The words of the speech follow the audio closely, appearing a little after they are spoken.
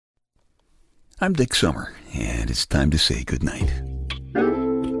I'm Dick Summer, and it's time to say goodnight.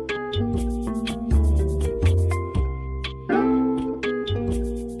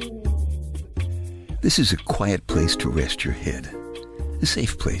 This is a quiet place to rest your head, a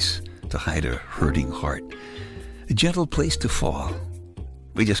safe place to hide a hurting heart, a gentle place to fall.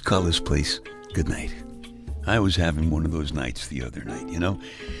 We just call this place goodnight. I was having one of those nights the other night, you know.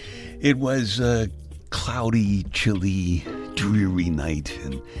 It was a cloudy, chilly, dreary night,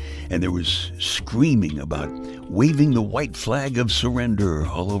 and there was screaming about waving the white flag of surrender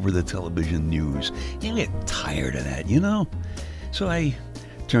all over the television news. You get tired of that, you know? So I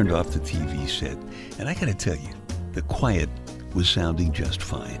turned off the TV set, and I gotta tell you, the quiet was sounding just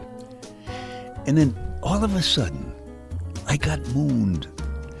fine. And then all of a sudden, I got mooned.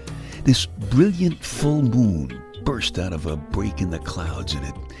 This brilliant full moon burst out of a break in the clouds,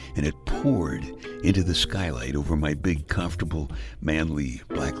 and it poured into the skylight over my big, comfortable, manly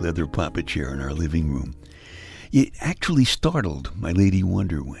black leather papa chair in our living room. It actually startled my Lady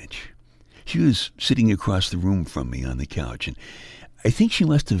Wonder Wench. She was sitting across the room from me on the couch, and I think she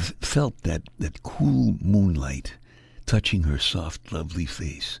must have felt that cool moonlight touching her soft, lovely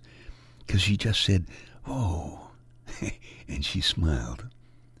face, because she just said, "Oh," and she smiled.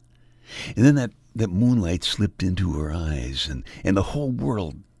 And then that moonlight slipped into her eyes, and the whole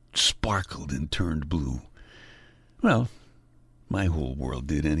world sparkled and turned blue. Well, my whole world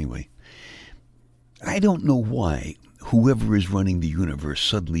did anyway. I don't know why whoever is running the universe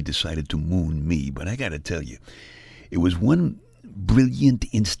suddenly decided to moon me, but I gotta tell you, it was one brilliant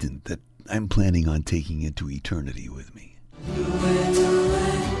instant that I'm planning on taking into eternity with me.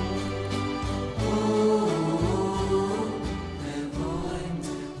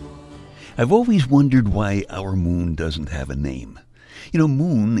 I've always wondered why our moon doesn't have a name. You know,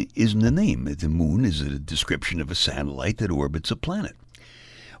 moon isn't a name. The moon is a description of a satellite that orbits a planet.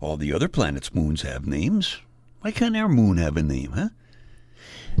 All the other planets' moons have names. Why can't our moon have a name, huh?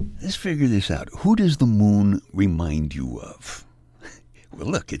 Let's figure this out. Who does the moon remind you of? Well,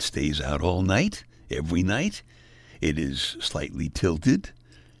 look, it stays out all night, every night. It is slightly tilted.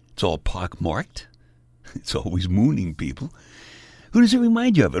 It's all pockmarked. It's always mooning people. Who does it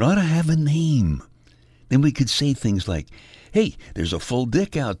remind you of? It ought to have a name. Then we could say things like, "Hey, there's a full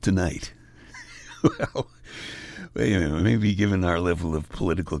dick out tonight." Well, maybe given our level of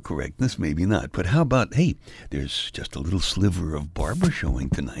political correctness, maybe not. But how about, "Hey, there's just a little sliver of barber showing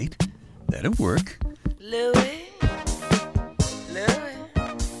tonight." That'd work. Louis.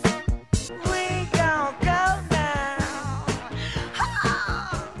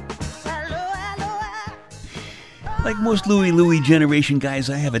 Like most Louie generation guys,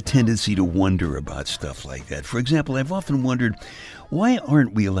 I have a tendency to wonder about stuff like that. For example, I've often wondered, why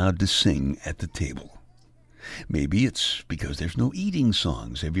aren't we allowed to sing at the table? Maybe it's because there's no eating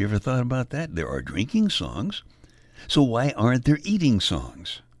songs. Have you ever thought about that? There are drinking songs. So why aren't there eating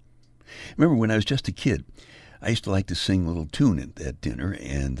songs? Remember when I was just a kid, I used to like to sing a little tune at dinner,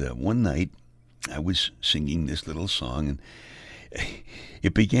 and one night I was singing this little song, and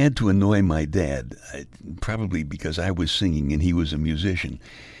it began to annoy my dad, probably because I was singing and he was a musician.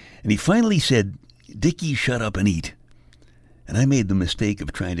 And he finally said, "Dickie, shut up and eat." And I made the mistake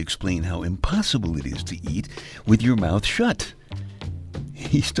of trying to explain how impossible it is to eat with your mouth shut.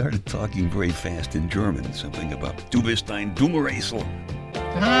 He started talking very fast in German, something about "Du bist ein dummer Esel."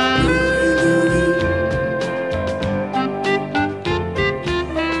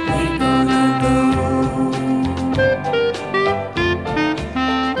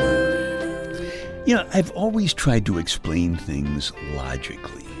 You know, I've always tried to explain things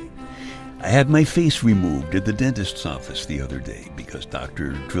logically. I had my face removed at the dentist's office the other day because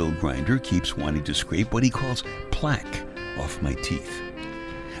Dr. Drill Grinder keeps wanting to scrape what he calls plaque off my teeth.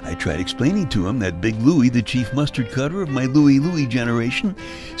 I tried explaining to him that Big Louie, the chief mustard cutter of my Louie generation,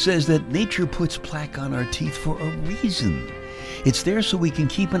 says that nature puts plaque on our teeth for a reason. It's there so we can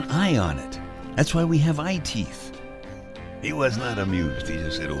keep an eye on it. That's why we have eye teeth. He was not amused. He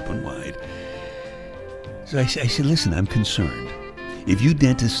just said open wide. So I said, "Listen, I'm concerned. If you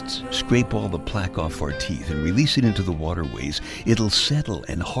dentists scrape all the plaque off our teeth and release it into the waterways, it'll settle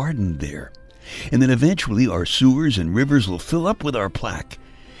and harden there. And then eventually our sewers and rivers will fill up with our plaque.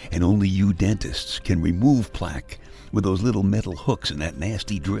 And only you dentists can remove plaque with those little metal hooks and that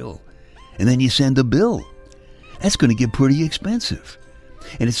nasty drill. And then you send a bill. That's going to get pretty expensive.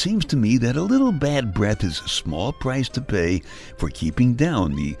 And it seems to me that a little bad breath is a small price to pay for keeping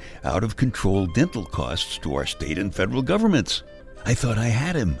down the out-of-control dental costs to our state and federal governments." I thought I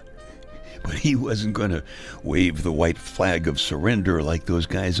had him. But he wasn't going to wave the white flag of surrender like those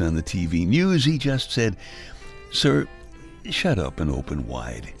guys on the TV news. He just said, "Sir, shut up and open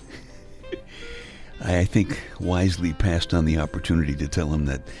wide." I think wisely passed on the opportunity to tell him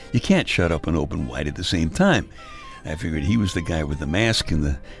that you can't shut up and open wide at the same time. I figured he was the guy with the mask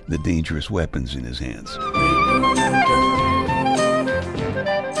and the dangerous weapons in his hands.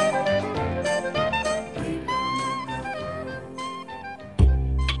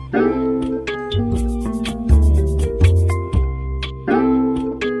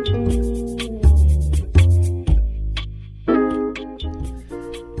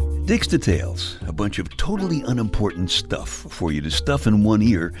 Dick's Details, a bunch of totally unimportant stuff for you to stuff in one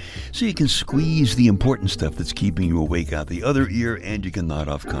ear so you can squeeze the important stuff that's keeping you awake out the other ear and you can nod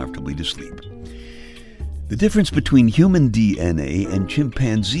off comfortably to sleep. The difference between human DNA and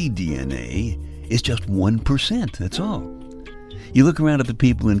chimpanzee DNA is just 1%, that's all. You look around at the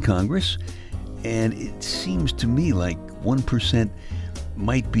people in Congress, and it seems to me like 1%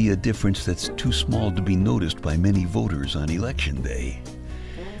 might be a difference that's too small to be noticed by many voters on Election Day.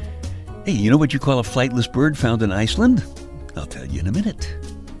 Hey, you know what you call a flightless bird found in Iceland? I'll tell you in a minute.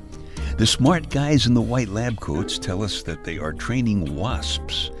 The smart guys in the white lab coats tell us that they are training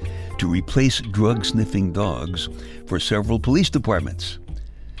wasps to replace drug-sniffing dogs for several police departments.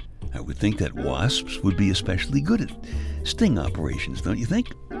 I would think that wasps would be especially good at sting operations, don't you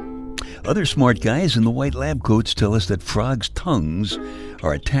think? Other smart guys in the white lab coats tell us that frogs' tongues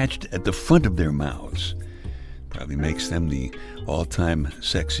are attached at the front of their mouths. Probably makes them the all-time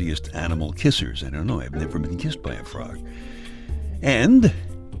sexiest animal kissers. I don't know, I've never been kissed by a frog. And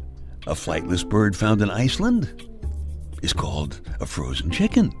a flightless bird found in Iceland is called a frozen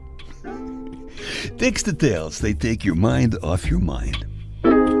chicken. Dick's Details, they take your mind off your mind.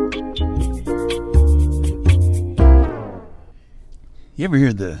 You ever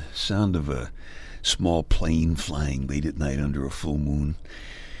hear the sound of a small plane flying late at night under a full moon?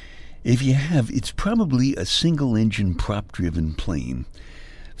 If you have, it's probably a single-engine prop-driven plane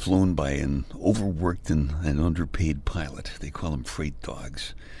flown by an overworked and underpaid pilot. They call him freight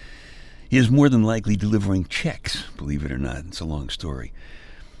dogs. He is more than likely delivering checks, believe it or not. It's a long story.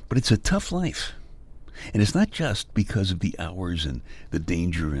 But it's a tough life. And it's not just because of the hours and the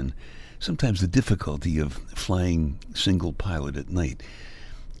danger and sometimes the difficulty of flying single pilot at night.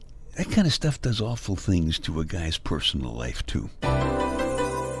 That kind of stuff does awful things to a guy's personal life, too.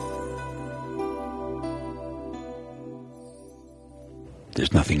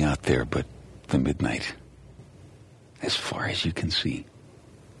 There's nothing out there but the midnight, as far as you can see.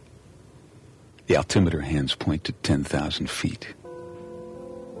 The altimeter hands point to 10,000 feet.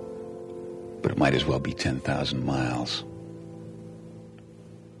 But it might as well be 10,000 miles.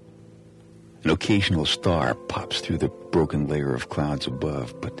 An occasional star pops through the broken layer of clouds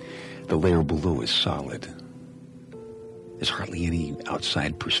above, but the layer below is solid. There's hardly any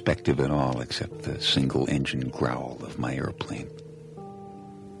outside perspective at all except the single-engine growl of my airplane.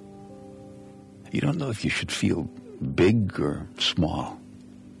 You don't know if you should feel big or small,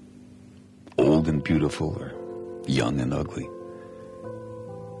 old and beautiful or young and ugly.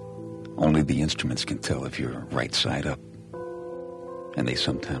 Only the instruments can tell if you're right side up, and they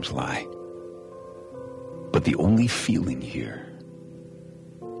sometimes lie. But the only feeling here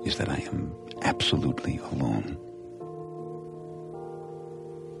is that I am absolutely alone.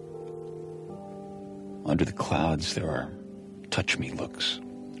 Under the clouds, there are touch-me looks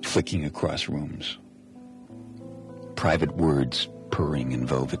flicking across rooms, private words purring in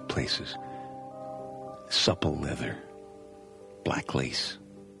velvet places, supple leather, black lace,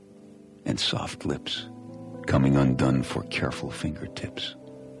 and soft lips coming undone for careful fingertips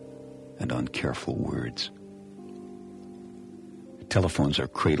and uncareful words. Telephones are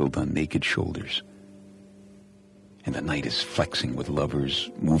cradled on naked shoulders, and the night is flexing with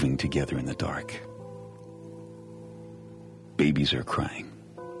lovers moving together in the dark. Babies are crying.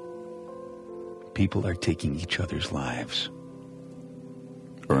 People are taking each other's lives,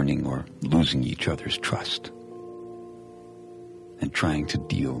 earning or losing each other's trust, and trying to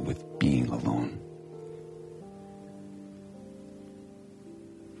deal with being alone.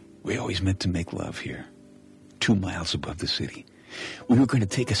 We always meant to make love here, 2 miles above the city. We were going to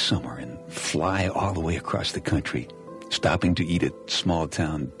take a summer and fly all the way across the country, stopping to eat at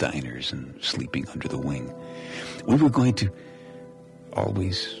small-town diners and sleeping under the wing. We were going to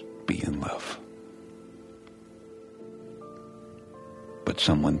always be in love. But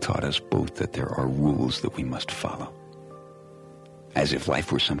someone taught us both that there are rules that we must follow, as if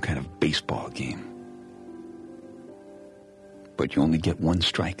life were some kind of baseball game. But you only get one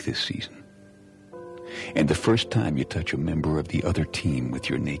strike this season. And the first time you touch a member of the other team with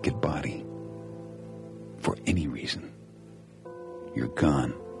your naked body, for any reason, you're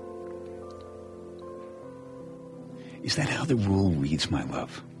gone. Is that how the rule reads, my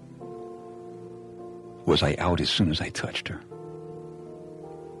love? Was I out as soon as I touched her?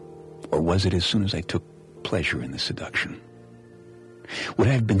 Or was it as soon as I took pleasure in the seduction? Would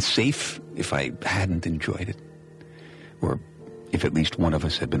I have been safe if I hadn't enjoyed it? Or if at least one of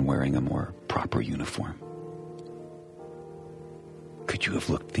us had been wearing a more proper uniform? Could you have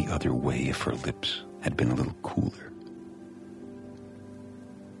looked the other way if her lips had been a little cooler?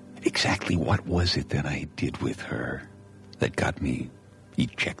 Exactly what was it that I did with her that got me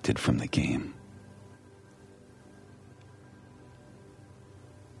ejected from the game?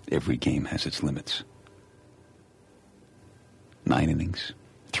 Every game has its limits. 9 innings,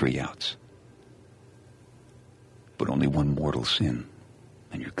 3 outs. But only one mortal sin,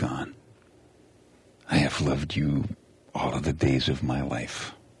 and you're gone. I have loved you all of the days of my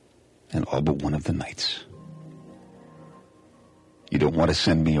life, and all but one of the nights. You don't want to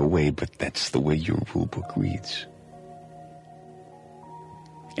send me away, but that's the way your rule book reads.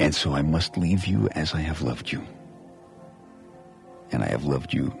 And so I must leave you as I have loved you. And I have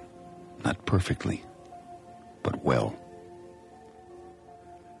loved you not perfectly, but well.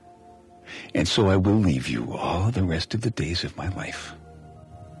 And so I will leave you all the rest of the days of my life.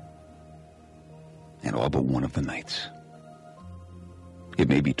 And all but one of the nights. It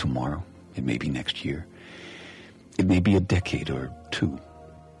may be tomorrow. It may be next year. It may be a decade or 2.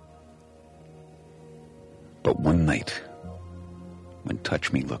 But one night, when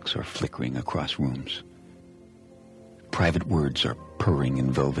touch me looks are flickering across rooms, private words are purring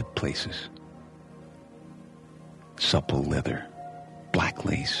in velvet places, supple leather, black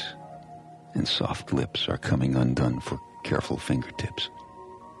lace, and soft lips are coming undone for careful fingertips.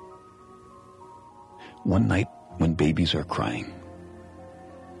 One night when babies are crying,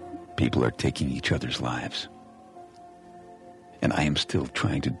 people are taking each other's lives, and I am still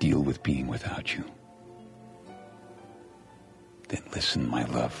trying to deal with being without you. Then listen, my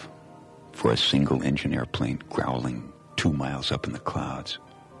love, for a single-engine airplane growling 2 miles up in the clouds,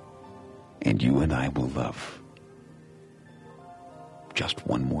 and you and I will love just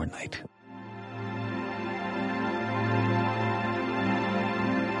one more night.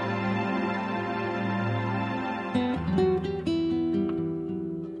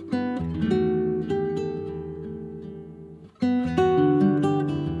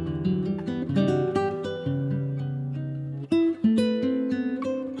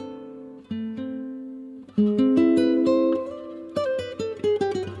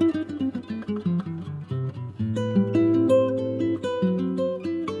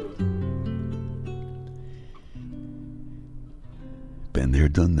 Been there,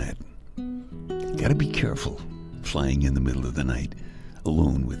 done that. Gotta be careful flying in the middle of the night,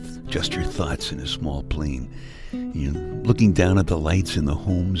 alone with just your thoughts in a small plane. You're looking down at the lights in the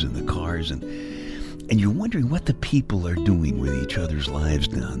homes and the cars, and you're wondering what the people are doing with each other's lives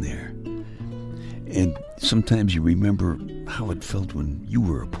down there. And sometimes you remember how it felt when you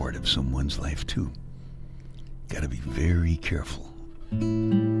were a part of someone's life too. Gotta be very careful.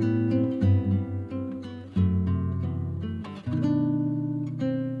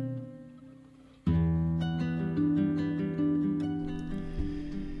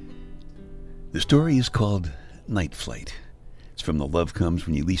 The story is called Night Flight. It's from the Love Comes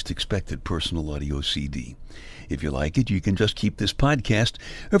When You Least Expect It personal audio CD. If you like it, you can just keep this podcast,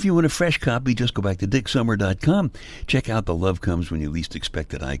 or if you want a fresh copy, just go back to dicksummer.com. Check out the Love Comes When You Least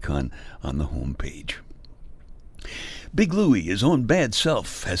Expect It icon on the home page. Big Louie, his own bad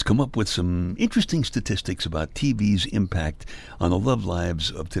self, has come up with some interesting statistics about TV's impact on the love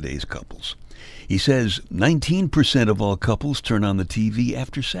lives of today's couples. He says 19% of all couples turn on the TV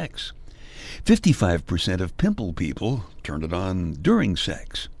after sex. 55% of pimple people turn it on during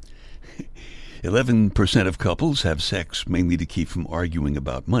sex. 11% of couples have sex mainly to keep from arguing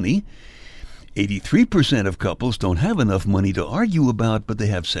about money. 83% of couples don't have enough money to argue about, but they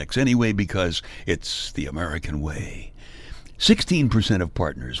have sex anyway because it's the American way. 16% of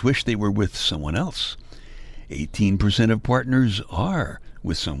partners wish they were with someone else. 18% of partners are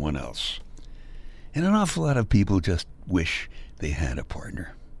with someone else. And an awful lot of people just wish they had a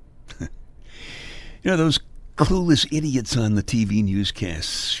partner. You know, those clueless idiots on the TV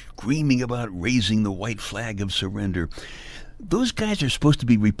newscasts screaming about raising the white flag of surrender. Those guys are supposed to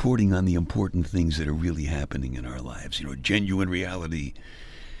be reporting on the important things that are really happening in our lives. You know, genuine reality.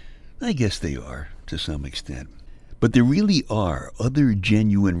 I guess they are, to some extent. But there really are other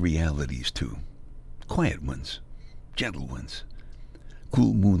genuine realities, too. Quiet ones. Gentle ones.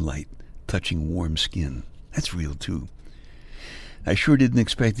 Cool moonlight touching warm skin. That's real, too. I sure didn't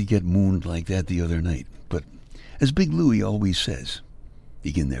expect to get mooned like that the other night. But as Big Louie always says,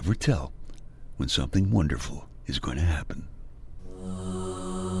 you can never tell when something wonderful is going to happen.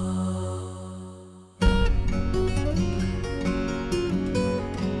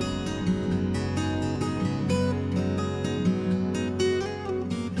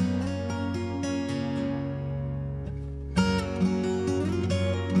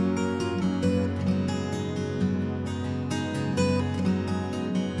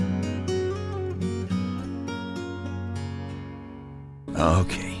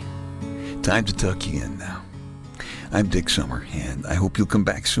 Okay, time to tuck you in now. I'm Dick Summer, and I hope you'll come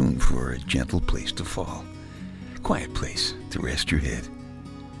back soon for a gentle place to fall. Quiet place to rest your head.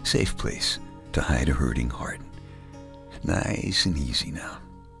 Safe place to hide a hurting heart. Nice and easy now.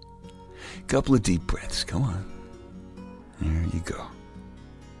 Couple of deep breaths, come on. There you go.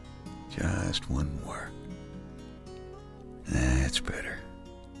 Just one more. That's better.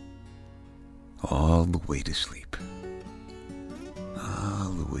 All the way to sleep. All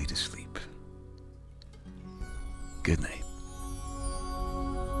the way to sleep.